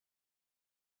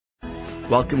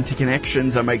Welcome to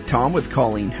Connections. I'm Mike Tom with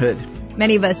Colleen Hood.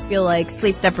 Many of us feel like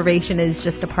sleep deprivation is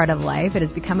just a part of life. It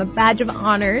has become a badge of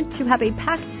honor to have a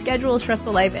packed schedule,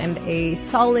 stressful life, and a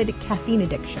solid caffeine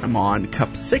addiction. I'm on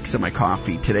cup 6 of my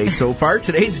coffee today so far.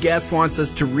 Today's guest wants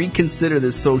us to reconsider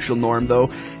this social norm, though.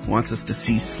 He wants us to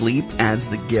see sleep as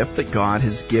the gift that God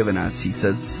has given us. He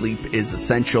says sleep is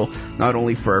essential, not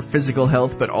only for our physical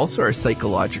health, but also our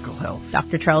psychological health.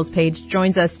 Dr. Charles Page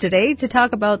joins us today to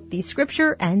talk about the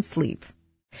scripture and sleep.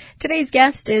 Today's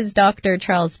guest is Dr.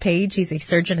 Charles Page. He's a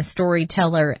surgeon, a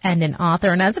storyteller, and an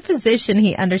author. And as a physician,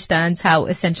 he understands how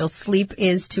essential sleep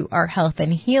is to our health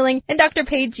and healing. And Dr.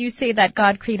 Page, you say that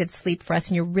God created sleep for us,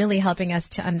 and you're really helping us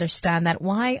to understand that.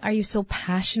 Why are you so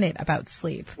passionate about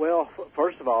sleep? Well,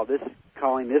 first of all,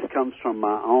 Colleen, this comes from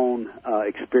my own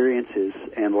experiences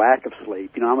and lack of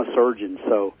sleep. You know, I'm a surgeon,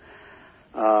 so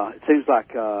it seems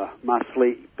like my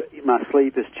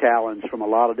sleep is challenged from a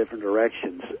lot of different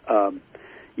directions.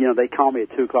 You know, they call me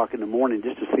at 2 o'clock in the morning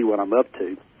just to see what I'm up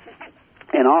to.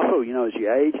 And also, you know, as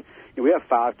you age, we have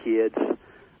 5 kids,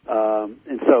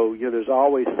 and so, you know, there's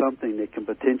always something that can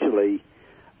potentially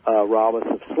rob us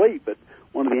of sleep. But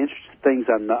one of the interesting things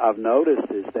I've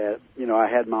noticed is that, you know, I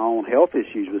had my own health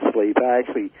issues with sleep. I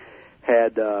actually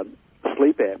had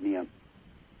sleep apnea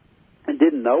and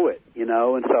didn't know it, you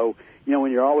know. And so, you know,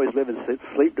 when you're always living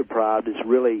sleep deprived, it's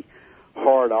really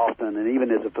hard often. And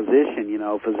even as a physician,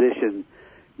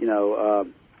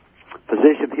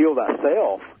 physician heal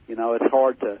thyself. You know, it's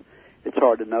hard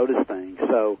to notice things.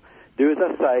 So do as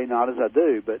I say, not as I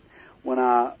do. But when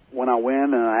I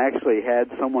went and I actually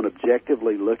had someone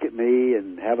objectively look at me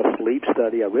and have a sleep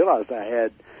study, I realized I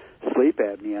had sleep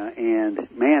apnea. And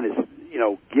man,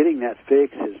 getting that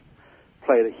fix has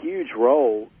played a huge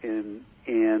role in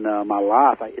my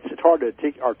life. It's hard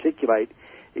to articulate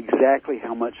exactly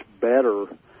how much better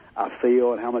I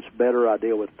feel and how much better I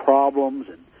deal with problems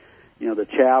and, you know, the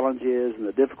challenges and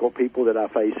the difficult people that I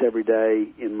face every day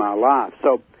in my life.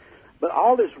 So, but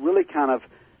all this really kind of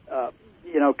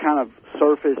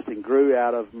surfaced and grew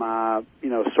out of my,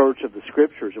 search of the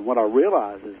scriptures. And what I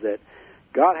realized is that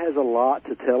God has a lot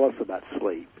to tell us about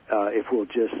sleep if we'll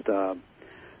just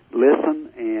listen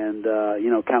and,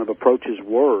 kind of approach His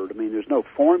Word. I mean, there's no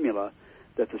formula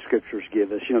that the scriptures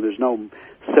give us. You know, there's no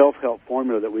self-help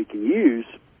formula that we can use,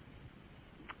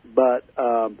 but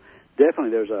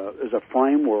definitely there's a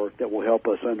framework that will help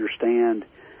us understand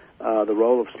the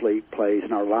role of sleep plays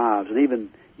in our lives and even,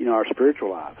 our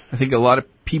spiritual lives. I think a lot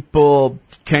of people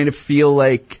kind of feel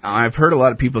like, I've heard a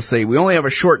lot of people say, we only have a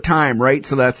short time, right?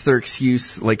 So that's their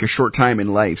excuse, like a short time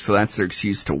in life. So that's their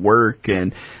excuse to work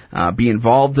and be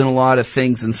involved in a lot of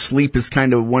things. And sleep is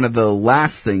kind of one of the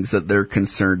last things that they're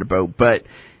concerned about. But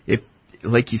if,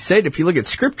 like you said, if you look at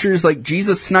scriptures, like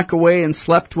Jesus snuck away and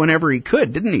slept whenever he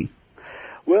could, didn't he?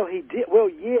 Well, he did. Well,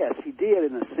 yes, he did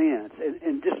in a sense.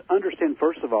 And just understand,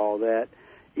 first of all, that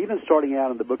even starting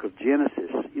out in the book of Genesis,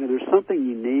 there's something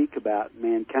unique about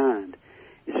mankind.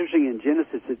 It's interesting, in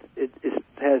Genesis, it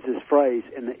has this phrase,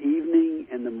 in the evening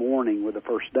and the morning were the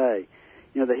first day.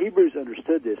 The Hebrews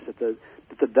understood this, that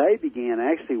the day began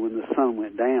actually when the sun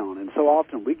went down. And so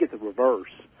often we get the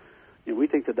reverse. We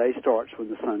think the day starts when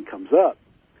the sun comes up.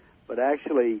 But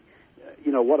actually,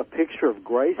 what a picture of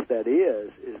grace that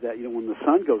is that, when the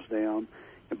sun goes down,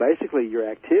 basically your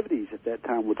activities at that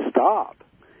time would stop.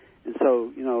 And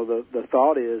so, the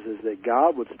thought is that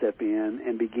God would step in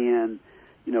and begin,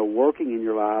 working in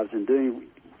your lives and doing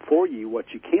for you what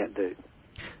you can't do.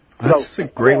 That's a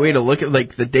great way to look at,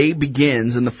 like, the day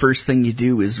begins and the first thing you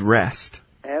do is rest.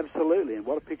 Absolutely. And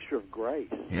what a picture of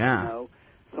grace. Yeah.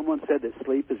 Someone said that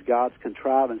sleep is God's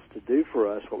contrivance to do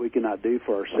for us what we cannot do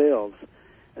for ourselves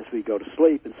as we go to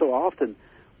sleep. And so often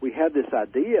we have this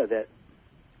idea that,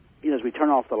 as we turn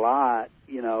off the light,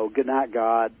 good night,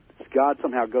 God. God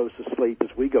somehow goes to sleep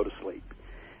as we go to sleep.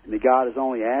 And that God is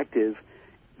only active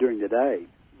during the day.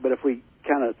 But if we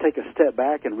kind of take a step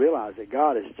back and realize that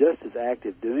God is just as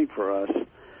active doing for us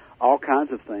all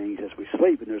kinds of things as we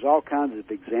sleep, and there's all kinds of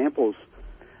examples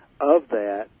of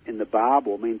that in the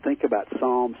Bible. I mean, think about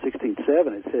Psalm 16:7.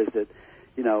 It says that,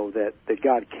 that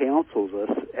God counsels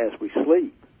us as we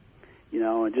sleep.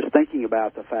 And just thinking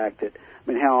about the fact that,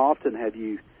 how often have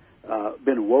you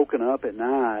been woken up at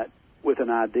night with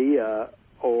an idea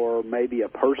or maybe a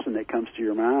person that comes to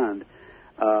your mind,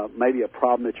 maybe a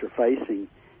problem that you're facing,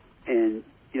 and,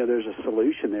 there's a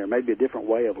solution there, maybe a different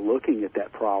way of looking at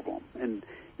that problem. And,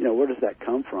 where does that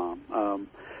come from?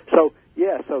 So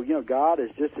God is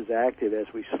just as active as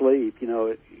we sleep.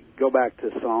 Go back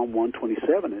to Psalm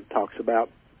 127. It talks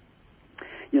about,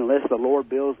 unless the Lord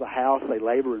builds the house, they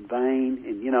labor in vain.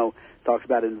 And, talks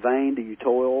about in vain do you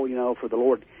toil, for the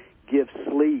Lord gives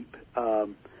sleep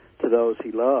to those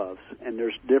he loves, and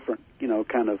there's different,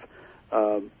 kind of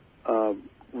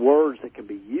words that can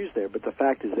be used there. But the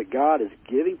fact is that God is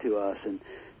giving to us and,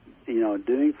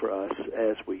 doing for us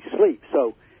as we sleep.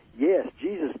 So, yes,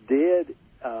 Jesus did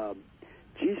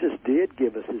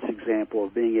give us this example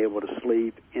of being able to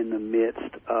sleep in the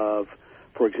midst of,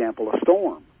 for example, a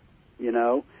storm,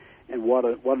 and what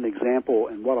an example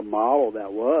and what a model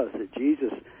that was, that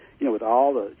Jesus, with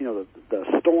all the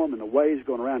storm and the waves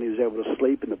going around, he was able to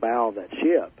sleep in the bow of that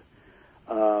ship.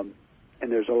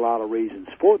 And there's a lot of reasons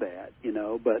for that,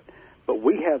 but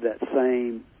we have that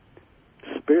same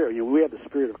spirit. We have the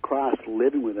Spirit of Christ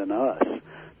living within us.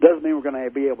 Doesn't mean we're going to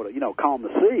be able to, calm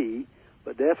the sea,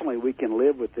 but definitely we can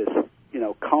live with this,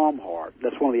 calm heart.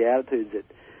 That's one of the attitudes that,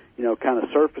 kind of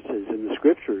surfaces in the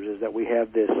Scriptures, is that we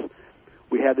have this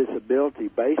ability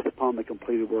based upon the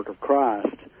completed work of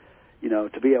Christ,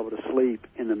 to be able to sleep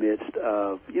in the midst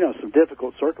of, some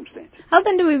difficult circumstances. How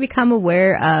then do we become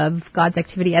aware of God's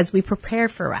activity as we prepare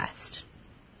for rest?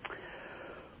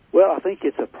 Well, I think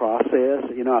it's a process.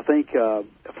 I think,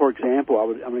 for example, I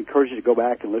would encourage you to go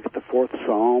back and look at the 4th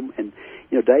Psalm. And,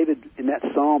 David, in that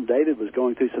Psalm, David was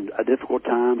going through a difficult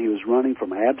time. He was running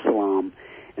from Absalom.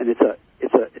 And it's a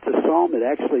Psalm that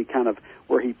actually kind of,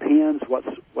 where he pins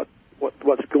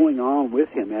what's going on with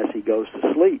him as he goes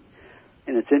to sleep.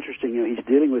 And it's interesting, he's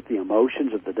dealing with the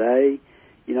emotions of the day.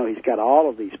 He's got all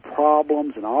of these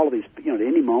problems and all of these, at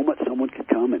any moment someone could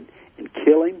come and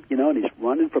kill him, and he's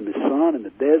running from his son in the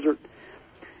desert,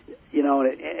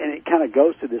 and it kind of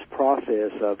goes through this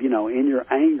process of, in your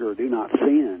anger, do not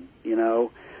sin,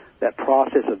 that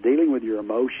process of dealing with your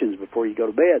emotions before you go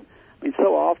to bed. I mean,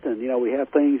 so often, we have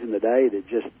things in the day that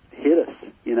just hit us,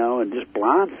 and just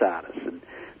blindside us, and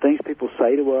things people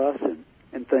say to us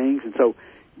and things, and so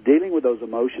dealing with those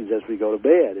emotions as we go to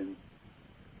bed. And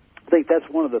I think that's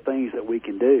one of the things that we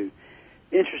can do.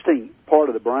 Interesting part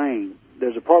of the brain,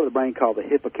 there's a part of the brain called the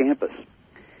hippocampus.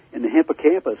 And the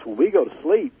hippocampus, when we go to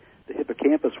sleep, the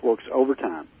hippocampus works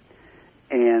overtime.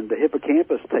 And the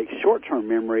hippocampus takes short-term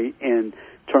memory and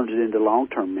turns it into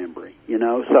long-term memory,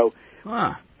 So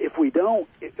if we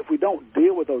don't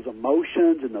deal with those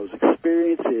emotions and those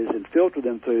experiences and filter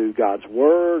them through God's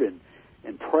Word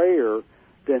and prayer,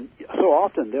 then so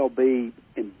often they'll be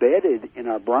embedded in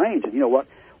our brains. And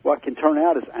what can turn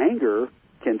out as anger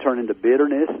can turn into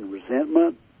bitterness and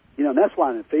resentment. And that's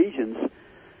why in Ephesians,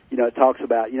 it talks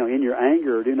about, in your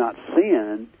anger, do not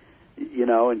sin,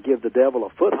 and give the devil a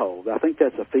foothold. I think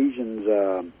that's Ephesians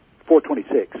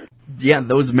 4:26. Yeah,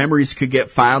 those memories could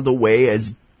get filed away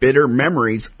as bitter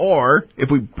memories, or if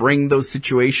we bring those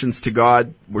situations to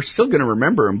God, we're still going to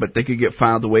remember them, but they could get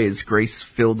filed away as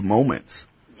grace-filled moments.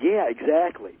 Yeah,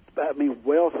 exactly. I mean,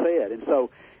 well said. And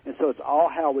so it's all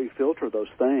how we filter those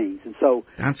things. And so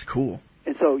that's cool.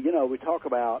 And so, we talk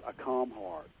about a calm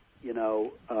heart,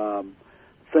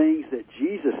 things that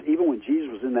Jesus, even when Jesus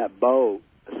was in that boat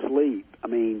asleep, I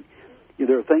mean,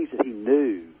 there are things that he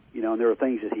knew, and there are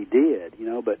things that he did,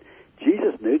 but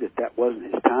Jesus knew that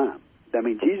wasn't his time. I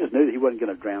mean, Jesus knew that he wasn't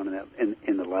going to drown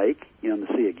in the lake, in the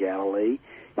Sea of Galilee.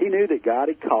 He knew that God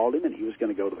had called him and he was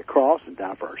going to go to the cross and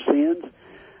die for our sins.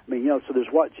 I mean, so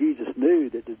there's what Jesus knew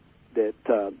that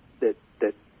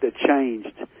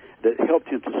changed, that helped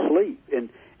him to sleep.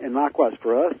 And likewise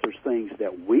for us, there's things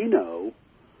that we know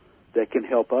that can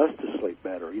help us to sleep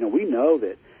better. We know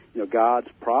that, God's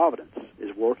providence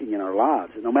is working in our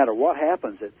lives. And no matter what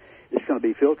happens, it's going to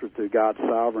be filtered through God's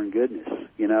sovereign goodness,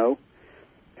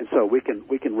 And so we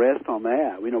can rest on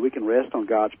that. We can rest on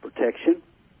God's protection.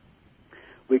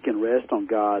 We can rest on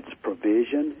God's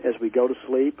provision as we go to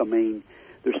sleep. I mean,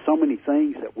 there's so many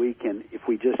things that we can, if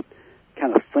we just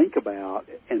kind of think about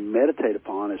and meditate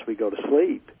upon as we go to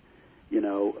sleep,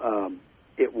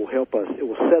 it will help us, it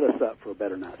will set us up for a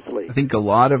better night's sleep. I think a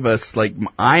lot of us,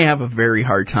 I have a very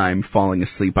hard time falling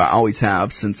asleep. I always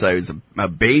have since I was a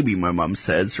baby, my mom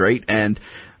says, right? And,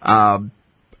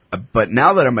 but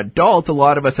now that I'm adult, a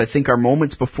lot of us, I think our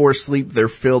moments before sleep, they're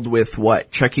filled with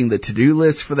what? Checking the to-do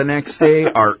list for the next day,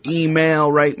 our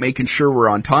email, right? Making sure we're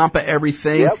on top of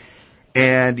everything. Yep.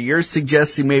 And you're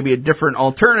suggesting maybe a different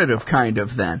alternative kind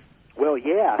of then. Well,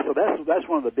 yeah. So that's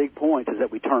one of the big points, is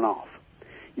that we turn off.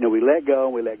 We let go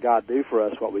and we let God do for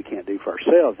us what we can't do for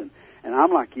ourselves. And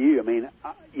I'm like you. I mean,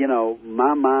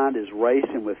 my mind is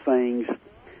racing with things,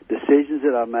 decisions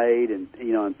that I've made, and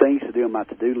things to do on my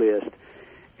to-do list,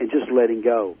 and just letting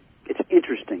go. It's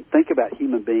interesting. Think about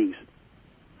human beings.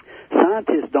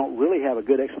 Scientists don't really have a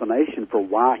good explanation for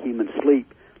why humans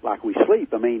sleep like we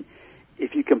sleep. I mean,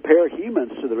 if you compare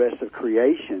humans to the rest of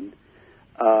creation,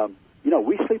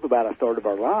 we sleep about a third of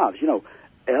our lives.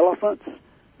 Elephants,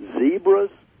 zebras,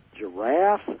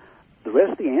 giraffes, the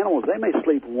rest of the animals, they may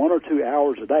sleep 1 or 2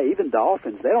 hours a day. Even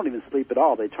dolphins, they don't even sleep at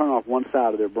all. They turn off one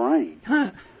side of their brain.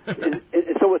 and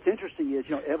so what's interesting is,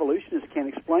 evolutionists can't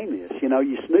explain this. You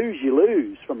snooze, you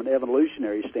lose from an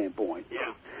evolutionary standpoint.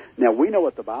 Yeah. Now, we know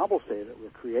what the Bible says, that we're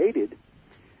created,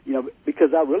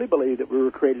 because I really believe that we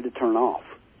were created to turn off,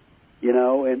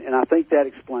 and I think that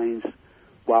explains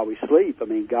why we sleep. I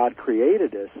mean, God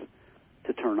created us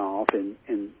to turn off and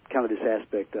kind of this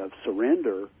aspect of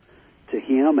surrender to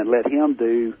Him and let Him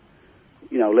do,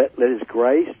 let His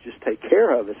grace just take care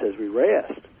of us as we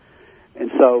rest.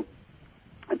 And so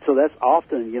that's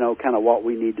often, kind of what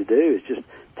we need to do is just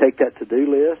take that to-do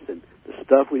list and the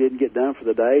stuff we didn't get done for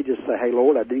the day, just say, hey,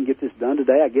 Lord, I didn't get this done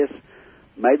today. I guess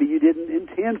maybe you didn't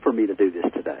intend for me to do this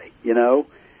today,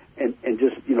 and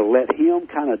just, let Him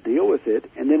kind of deal with it.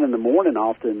 And then in the morning,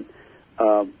 often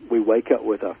we wake up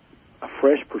with a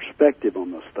fresh perspective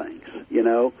on those things,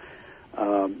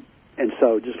 and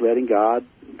so just letting God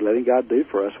do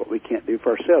for us what we can't do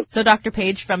for ourselves. So, Dr.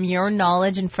 Page, from your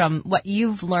knowledge and from what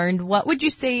you've learned, what would you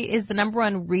say is the number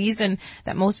one reason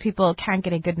that most people can't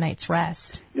get a good night's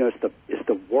rest? It's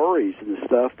the worries and the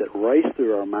stuff that race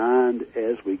through our mind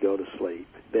as we go to sleep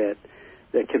that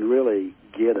can really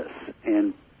get us.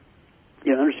 And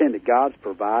understand that God's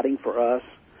providing for us.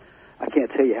 I can't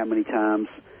tell you how many times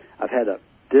I've had a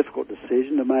difficult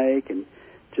decision to make, and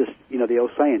just the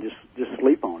old saying, just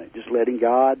sleep on it, just letting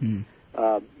God.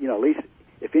 At least,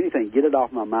 if anything, get it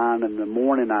off my mind. In the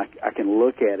morning, I can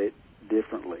look at it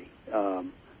differently.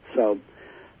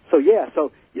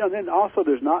 Then also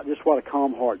there's not just what a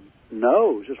calm heart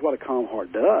knows, just what a calm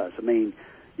heart does. I mean,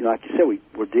 like you said,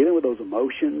 we're dealing with those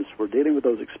emotions, we're dealing with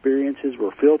those experiences,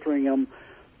 we're filtering them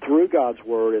through God's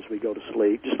Word as we go to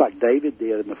sleep, just like David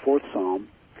did in the 4th Psalm,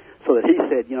 so that he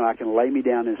said, I can lay me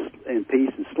down in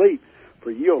peace and sleep,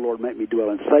 for you, O Lord, make me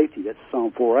dwell in safety. That's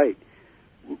Psalm 4:8.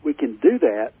 We can do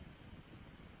that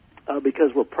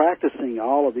because we're practicing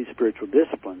all of these spiritual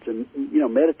disciplines. And,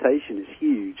 meditation is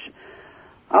huge.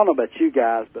 I don't know about you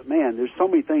guys, but, man, there's so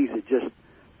many things that just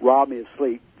rob me of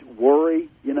sleep. Worry,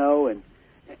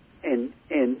 and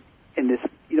this,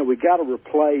 we got to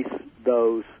replace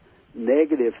those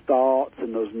negative thoughts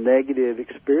and those negative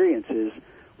experiences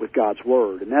with God's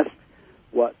Word. And that's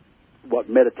what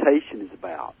meditation is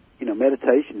about.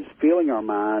 Meditation is filling our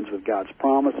minds with God's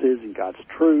promises and God's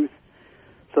truth,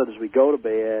 so that as we go to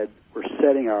bed, we're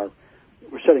setting our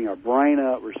brain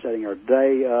up, we're setting our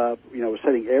day up, we're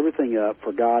setting everything up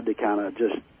for God to kind of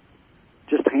just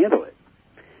handle it.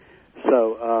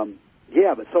 So,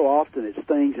 but so often it's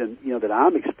things that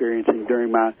I'm experiencing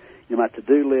during my my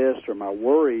to-do list or my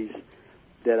worries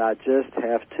that I just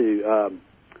have to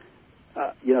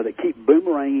that keep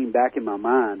boomeranging back in my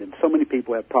mind. And so many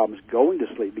people have problems going to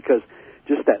sleep because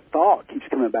just that thought keeps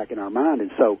coming back in our mind.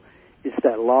 And so it's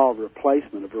that law of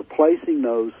replacement, of replacing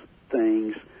those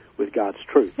things with God's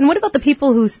truth. And what about the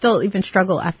people who still even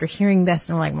struggle after hearing this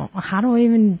and are like, well, how do I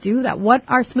even do that? What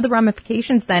are some of the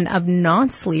ramifications then of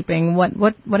not sleeping?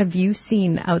 What have you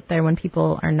seen out there when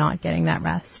people are not getting that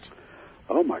rest?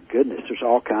 Oh, my goodness. There's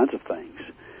all kinds of things.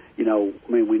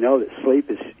 We know that sleep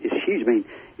is huge.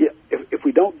 If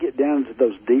we don't get down to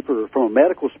those deeper, from a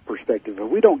medical perspective, if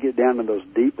we don't get down to those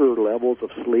deeper levels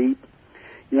of sleep,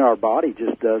 our body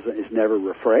just is never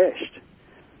refreshed.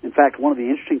 In fact, one of the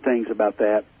interesting things about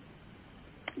that,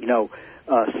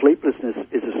 sleeplessness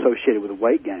is associated with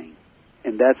weight gain.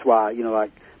 And that's why,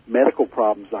 like medical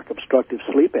problems like obstructive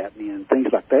sleep apnea and things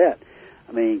like that,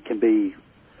 can be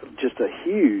just a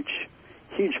huge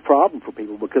problem for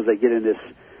people because they get in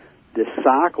this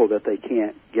cycle that they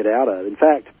can't get out of. In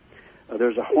fact,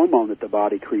 there's a hormone that the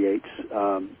body creates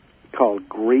called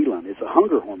ghrelin. It's a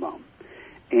hunger hormone.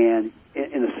 And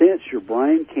in a sense, your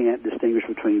brain can't distinguish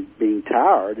between being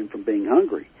tired and from being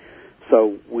hungry.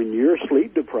 So when you're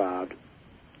sleep deprived,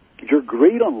 your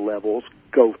ghrelin levels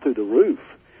go through the roof,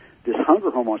 this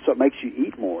hunger hormone, so it makes you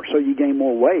eat more. So you gain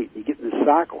more weight. You get in this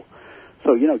cycle.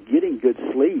 So, getting good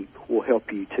sleep will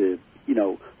help you to,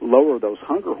 lower those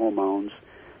hunger hormones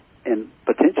and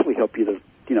potentially help you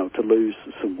to lose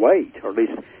some weight, or at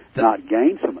least not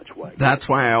gain so much weight. That's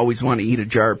why I always want to eat a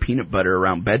jar of peanut butter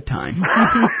around bedtime.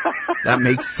 That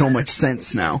makes so much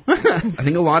sense now. I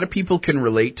think a lot of people can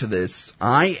relate to this.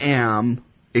 I am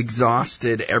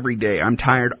exhausted every day. I'm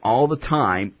tired all the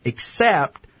time,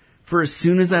 except for as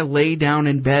soon as I lay down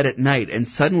in bed at night, and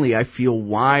suddenly I feel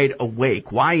wide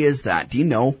awake. Why is that? Do you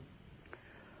know?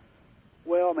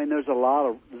 Well, there's a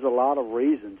lot of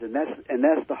reasons, and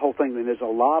that's the whole thing. There's a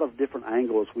lot of different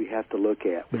angles we have to look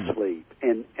at with sleep,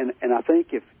 and I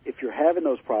think if you're having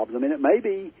those problems, it may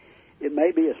be It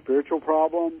may be a spiritual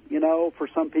problem, for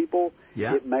some people.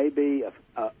 Yeah. It may be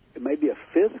a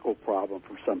physical problem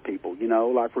for some people.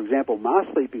 Like, for example, my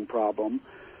sleeping problem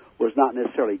was not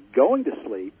necessarily going to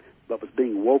sleep, but was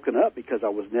being woken up because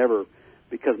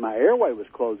my airway was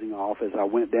closing off as I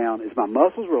went down, as my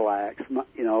muscles relaxed.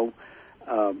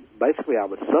 Basically I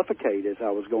would suffocate as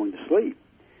I was going to sleep,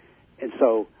 and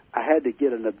so I had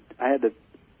to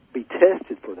be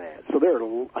tested for that. So there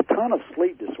are a ton of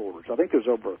sleep disorders. I think there's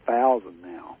over 1,000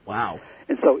 now. Wow.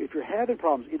 And so if you're having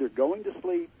problems either going to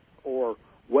sleep or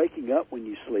waking up when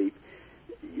you sleep,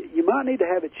 you might need to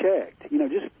have it checked.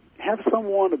 Just have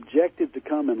someone objective to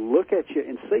come and look at you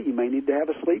and see. You may need to have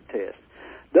a sleep test.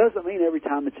 Doesn't mean every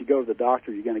time that you go to the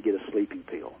doctor you're going to get a sleeping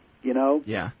pill,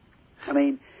 Yeah.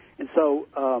 And so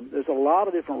there's a lot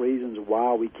of different reasons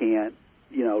why we can't,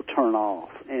 turn off.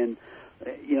 And,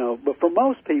 but for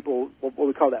most people, what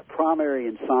we call that primary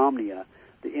insomnia,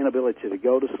 the inability to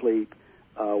go to sleep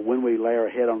when we lay our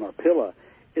head on our pillow,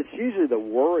 it's usually the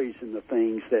worries and the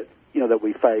things that, that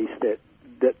we face that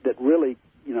really,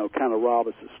 kind of rob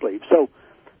us of sleep. So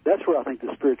that's where I think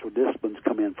the spiritual disciplines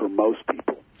come in for most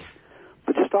people.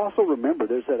 But just also remember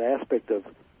there's that aspect of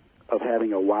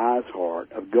having a wise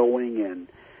heart, of going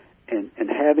and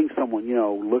having someone,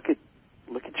 look at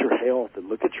your health and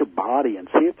look at your body and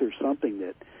see if there's something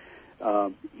that,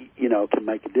 can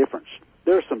make a difference.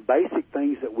 There are some basic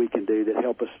things that we can do that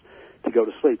help us to go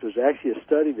to sleep. There's actually a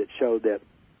study that showed that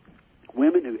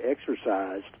women who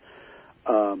exercised,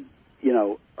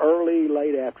 early,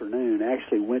 late afternoon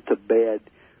actually went to bed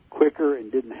quicker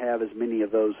and didn't have as many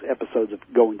of those episodes of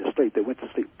going to sleep. They went to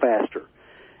sleep faster.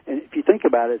 And if you think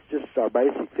about it, it's just our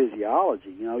basic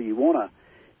physiology.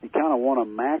 You kind of want to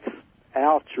max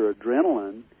out your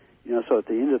adrenaline, so at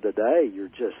the end of the day, you're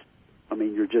just,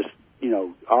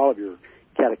 all of your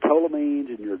catecholamines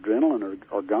and your adrenaline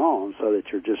are gone so that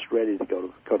you're just ready to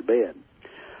go to bed.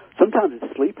 Sometimes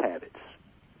it's sleep habits.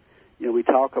 We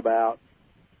talk about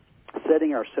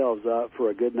setting ourselves up for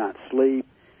a good night's sleep,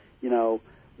 no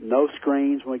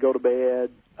screens when we go to bed,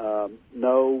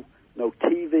 no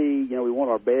TV. We want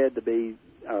our bed to be,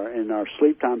 and our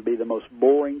sleep time to be the most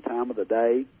boring time of the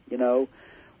day.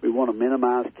 We want to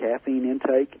minimize caffeine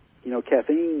intake.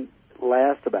 Caffeine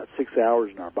lasts about 6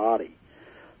 hours in our body.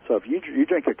 So if you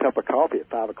drink a cup of coffee at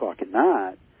 5 o'clock at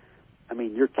night,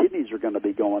 your kidneys are going to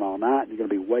be going all night, and you're going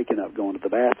to be waking up going to the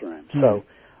bathroom. So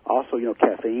also,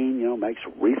 caffeine, makes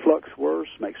reflux worse,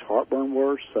 makes heartburn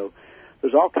worse. So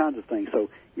there's all kinds of things. So,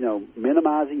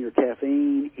 minimizing your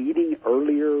caffeine, eating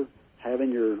earlier,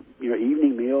 having your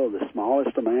evening meal the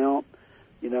smallest amount,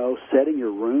 setting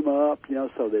your room up,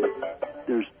 so that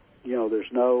there's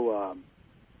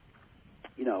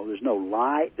no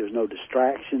light, there's no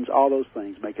distractions. All those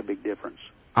things make a big difference.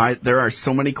 There are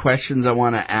so many questions I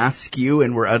want to ask you,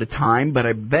 and we're out of time, but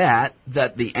I bet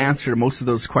that the answer to most of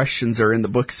those questions are in the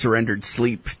book Surrendered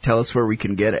Sleep. Tell us where we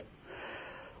can get it.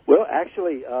 Well,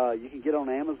 actually, you can get it on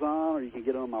Amazon or you can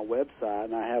get it on my website,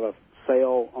 and I have a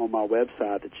sale on my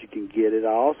website that you can get it.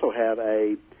 I also have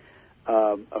a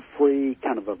free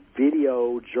kind of a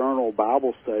video journal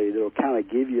Bible study that will kind of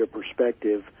give you a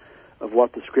perspective of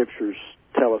what the Scriptures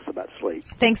tell us about sleep.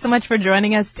 Thanks so much for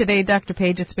joining us today, Dr.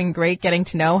 Page. It's been great getting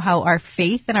to know how our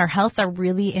faith and our health are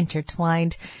really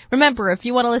intertwined. Remember, if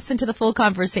you want to listen to the full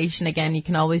conversation again, you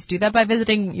can always do that by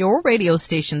visiting your radio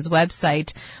station's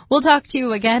website. We'll talk to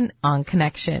you again on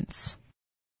Connections.